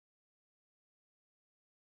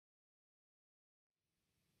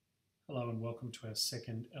Hello and welcome to our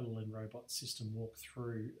second LLN robot system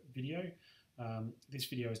walkthrough video. This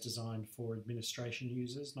video is designed for administration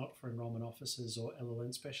users, not for enrolment officers or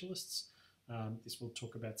LLN specialists. This will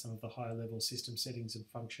talk about some of the higher level system settings and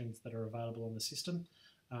functions that are available on the system.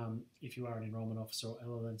 If you are an enrolment officer or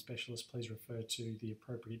LLN specialist, please refer to the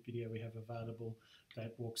appropriate video we have available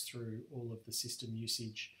that walks through all of the system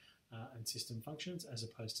usage and system functions as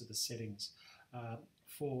opposed to the settings.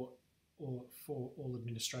 For all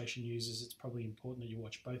administration users, it's probably important that you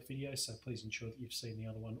watch both videos, so please ensure that you've seen the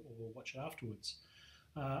other one or watch it afterwards.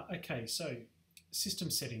 Okay, so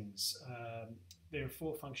system settings. There are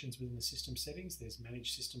 4 functions within the system settings. There's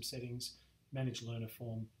manage system settings, manage learner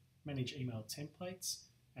form, manage email templates,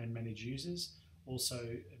 and manage users.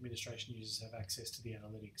 Also, administration users have access to the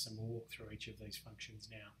analytics, and we'll walk through each of these functions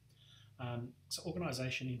now. So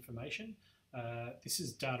organisation information. This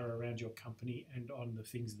is data around your company and on the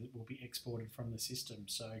things that will be exported from the system.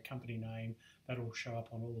 So company name, that will show up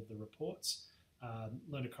on all of the reports.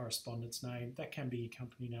 Learner correspondence name, that can be a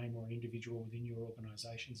company name or an individual within your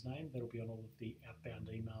organisation's name. That'll be on all of the outbound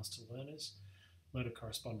emails to learners. Learner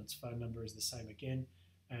correspondence phone number is the same again,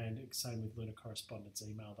 and same with learner correspondence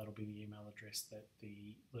email. That'll be the email address that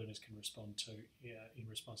the learners can respond to in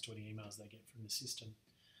response to any emails they get from the system.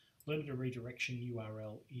 Learner to redirection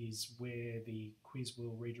URL is where the quiz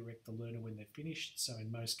will redirect the learner when they're finished. So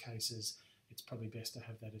in most cases, it's probably best to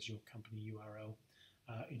have that as your company URL.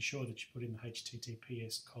 Ensure that you put in the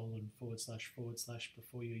https://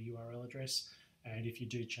 before your URL address. And if you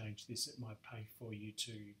do change this, it might pay for you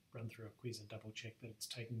to run through a quiz and double check that it's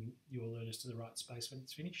taking your learners to the right space when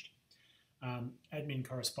it's finished. Admin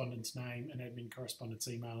correspondence name and admin correspondence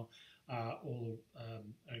email are all,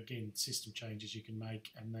 again, system changes you can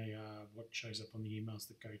make, and they are what shows up on the emails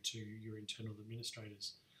that go to your internal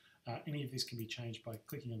administrators. Any of this can be changed by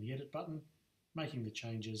clicking on the edit button, making the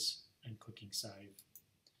changes, and clicking save.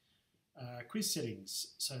 Quiz settings.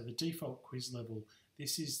 So the default quiz level,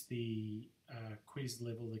 this is the quiz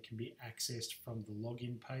level that can be accessed from the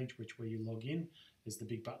login page, where you log in. There's the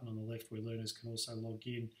big button on the left where learners can also log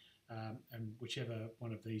in. And whichever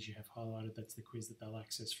one of these you have highlighted, that's the quiz that they'll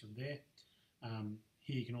access from there.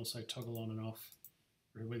 Here you can also toggle on and off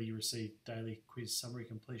whether you receive daily quiz summary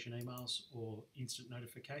completion emails or instant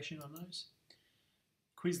notification on those.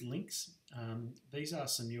 Quiz links. These are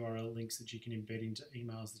some URL links that you can embed into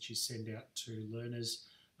emails that you send out to learners.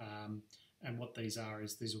 And what these are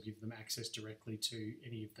is these will give them access directly to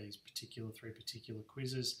any of these three particular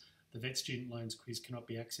quizzes. The Vet Student Loans quiz cannot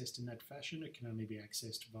be accessed in that fashion. It can only be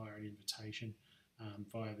accessed via an invitation,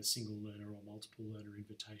 via the single learner or multiple learner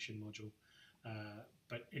invitation module.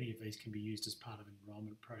 But any of these can be used as part of an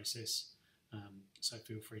enrolment process, so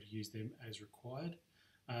feel free to use them as required.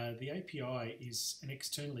 The API is an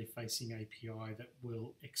externally facing API that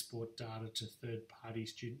will export data to third-party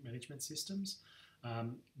student management systems.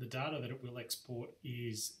 The data that it will export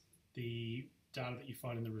is the data that you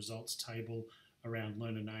find in the results table around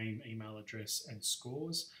learner name, email address, and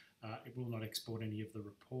scores. It will not export any of the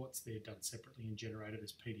reports. They're done separately and generated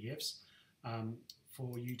as PDFs.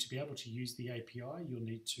 For you to be able to use the API, you'll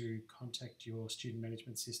need to contact your student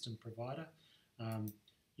management system provider.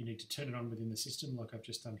 You need to turn it on within the system like I've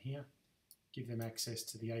just done here, give them access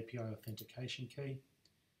to the API authentication key,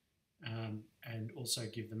 and also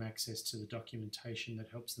give them access to the documentation that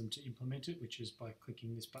helps them to implement it, which is by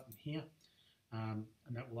clicking this button here. And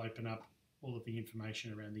that will open up all of the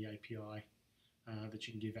information around the API that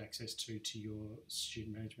you can give access to your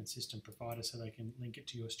student management system provider so they can link it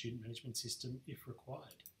to your student management system if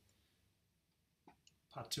required.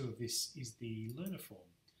 Part 2 of this is the learner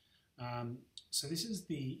form. So this is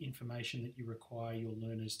the information that you require your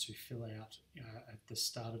learners to fill out at the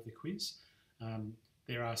start of the quiz.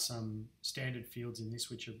 There are some standard fields in this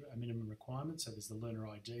which are a minimum requirement. So there's the learner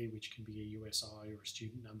ID, which can be a USI or a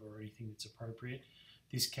student number or anything that's appropriate.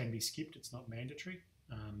 This can be skipped, it's not mandatory,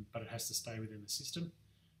 but it has to stay within the system.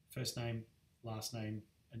 First name, last name,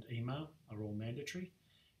 and email are all mandatory.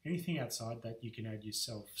 Anything outside that you can add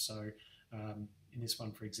yourself. So in this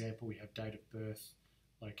one, for example, we have date of birth,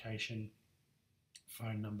 location,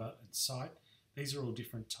 phone number, and site. These are all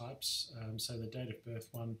different types. So the date of birth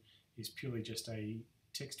one is purely just a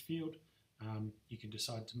text field. You can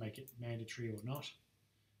decide to make it mandatory or not.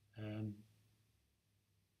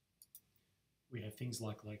 We have things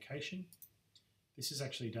like location. This is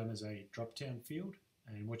actually done as a drop-down field,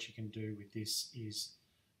 and what you can do with this is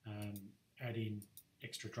add in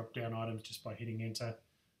extra drop-down items just by hitting enter,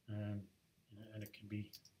 and it can be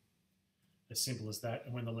as simple as that.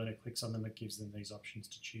 And when the learner clicks on them, it gives them these options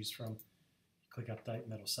to choose from. You click update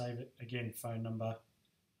and that'll save it. Again, phone number,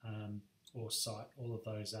 or site. All of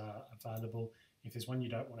those are available. If there's one you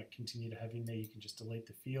don't want to continue to have in there, you can just delete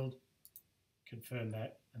the field, confirm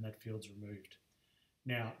that, and that field's removed.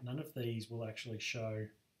 Now, none of these will actually show,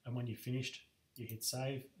 and when you're finished, you hit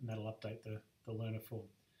save, and that'll update the learner form.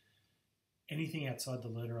 Anything outside the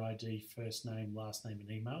learner ID, first name, last name, and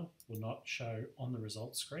email will not show on the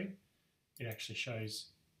results screen. It actually shows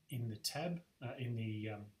in the tab, in the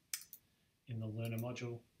learner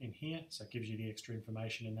module in here, so it gives you the extra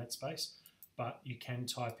information in that space. But you can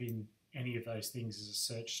type in any of those things as a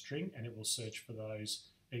search string, and it will search for those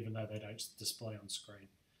even though they don't display on screen.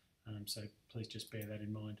 So please just bear that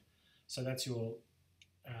in mind. So that's your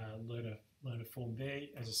learner form there.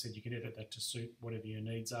 As I said, you can edit that to suit whatever your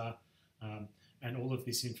needs are. And all of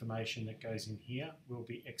this information that goes in here will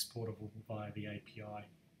be exportable via the API.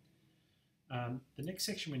 The next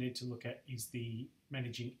section we need to look at is the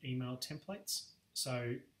managing email templates.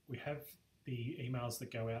 So we have the emails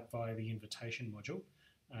that go out via the invitation module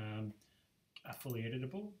are fully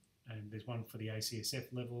editable, and there's one for the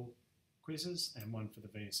ACSF level quizzes and one for the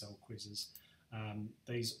VSL quizzes.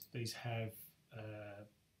 These have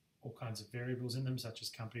all kinds of variables in them, such as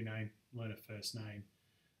company name, learner first name,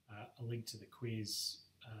 a link to the quiz,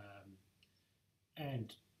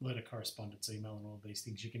 and learner correspondence email, and all of these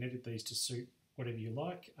things. You can edit these to suit whatever you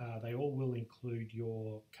like. They all will include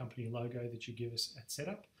your company logo that you give us at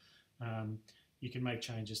setup. You can make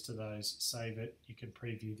changes to those, save it, you can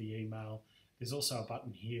preview the email. There's also a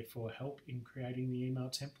button here for help in creating the email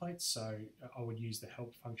templates, so I would use the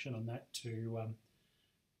help function on that to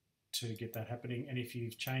get that happening. And if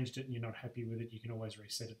you've changed it and you're not happy with it, you can always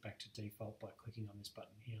reset it back to default by clicking on this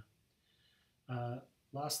button here.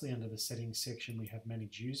 Lastly, under the settings section, we have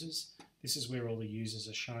manage users. This is where all the users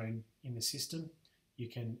are shown in the system. You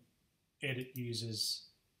can edit users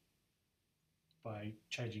by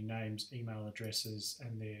changing names, email addresses,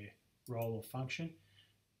 and their role or function.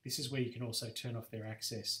 This is where you can also turn off their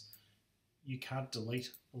access. You can't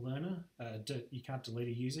delete a learner, you can't delete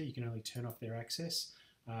a user, you can only turn off their access.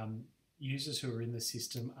 Users who are in the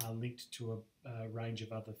system are linked to a range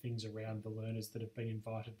of other things around the learners that have been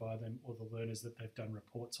invited by them or the learners that they've done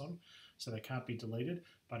reports on, so they can't be deleted.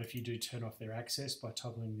 But if you do turn off their access by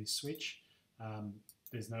toggling this switch,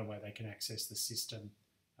 there's no way they can access the system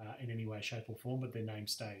in any way, shape or form, but their name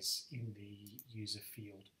stays in the user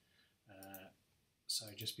field. So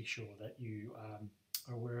just be sure that you are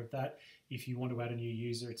aware of that. If you want to add a new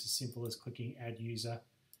user, it's as simple as clicking add user,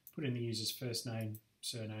 put in the user's first name,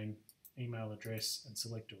 surname, email address, and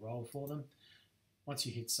select a role for them. Once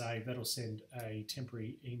you hit save, that'll send a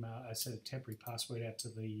temporary email, a temporary password out to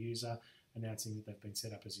the user announcing that they've been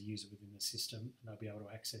set up as a user within the system, and they'll be able to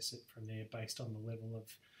access it from there based on the level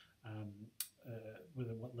of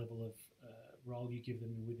what level of role you give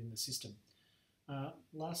them within the system.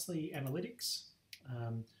 Lastly, analytics.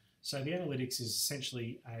 So the analytics is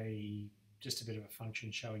essentially just a bit of a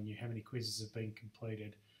function showing you how many quizzes have been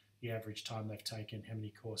completed, the average time they've taken, how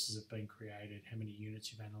many courses have been created, how many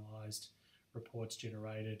units you've analysed, reports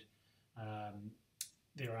generated.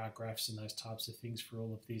 There are graphs and those types of things for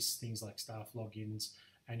all of this, things like staff logins,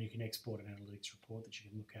 and you can export an analytics report that you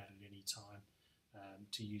can look at any time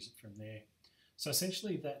to use it from there. So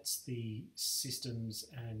essentially that's the systems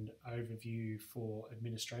and overview for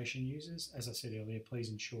administration users. As I said earlier, please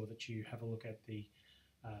ensure that you have a look at the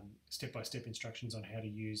step-by-step instructions on how to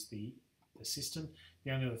use the system. The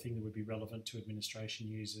only other thing that would be relevant to administration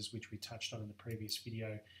users, which we touched on in the previous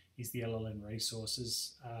video, is the LLN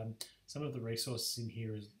resources. Some of the resources in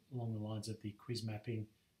here is along the lines of the quiz mapping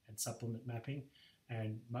and supplement mapping,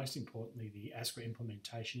 and most importantly, the ASCRA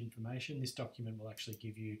implementation information. This document will actually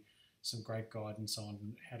give you some great guidance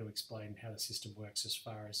on how to explain how the system works as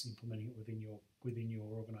far as implementing it within your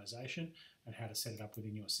organisation and how to set it up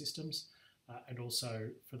within your systems. And also,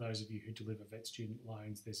 for those of you who deliver vet student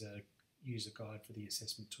loans, there's a user guide for the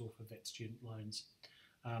assessment tool for vet student loans.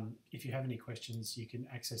 If you have any questions, you can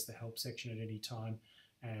access the help section at any time,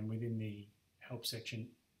 and within the help section,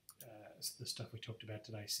 the stuff we talked about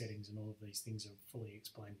today, settings and all of these things are fully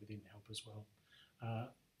explained within help as well.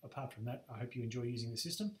 Apart from that, I hope you enjoy using the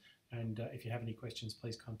system, and if you have any questions,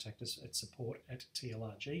 please contact us at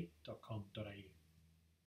support@tlrg.com.au.